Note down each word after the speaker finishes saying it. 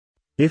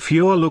If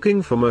you're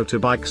looking for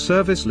motorbike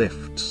service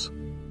lifts,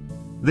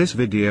 this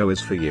video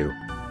is for you.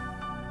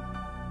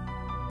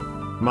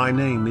 My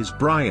name is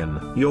Brian,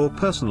 your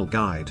personal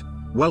guide.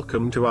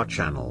 Welcome to our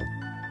channel.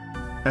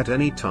 At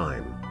any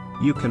time,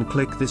 you can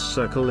click this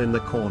circle in the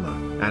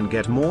corner and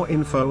get more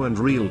info and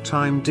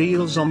real-time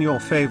deals on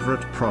your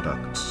favorite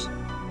products.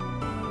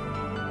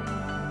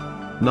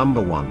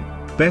 Number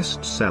 1,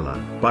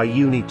 Bestseller by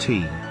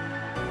Uni-T.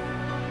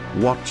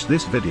 Watch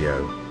this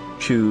video.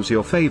 Choose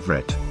your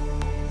favorite.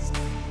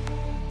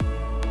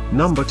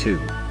 Number 2,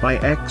 by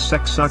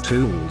XXR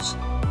Tools.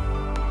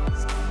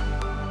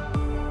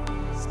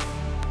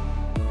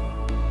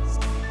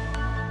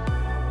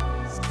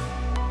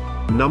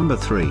 Number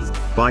 3,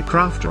 by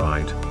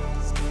Craftride.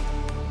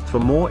 For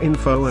more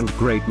info and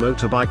great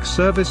motorbike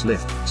service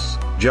lifts,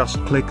 just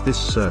click this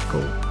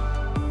circle.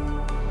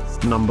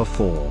 Number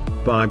 4,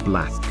 by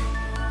Black.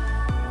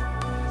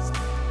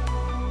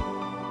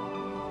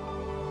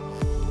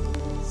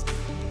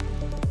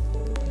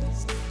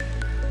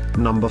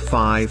 Number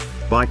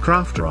 5, by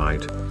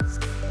Craftride.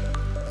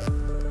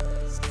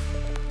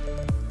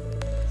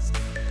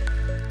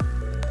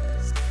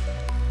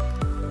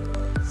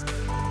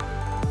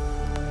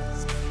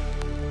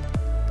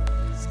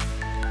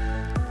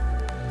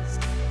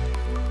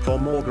 For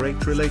more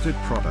great related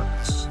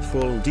products,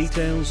 full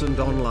details and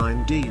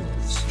online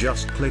deals,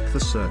 just click the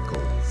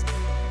circle.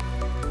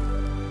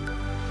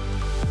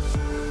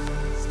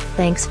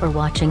 Thanks for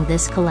watching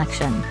this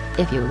collection.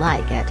 If you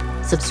like it,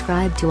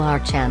 subscribe to our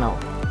channel.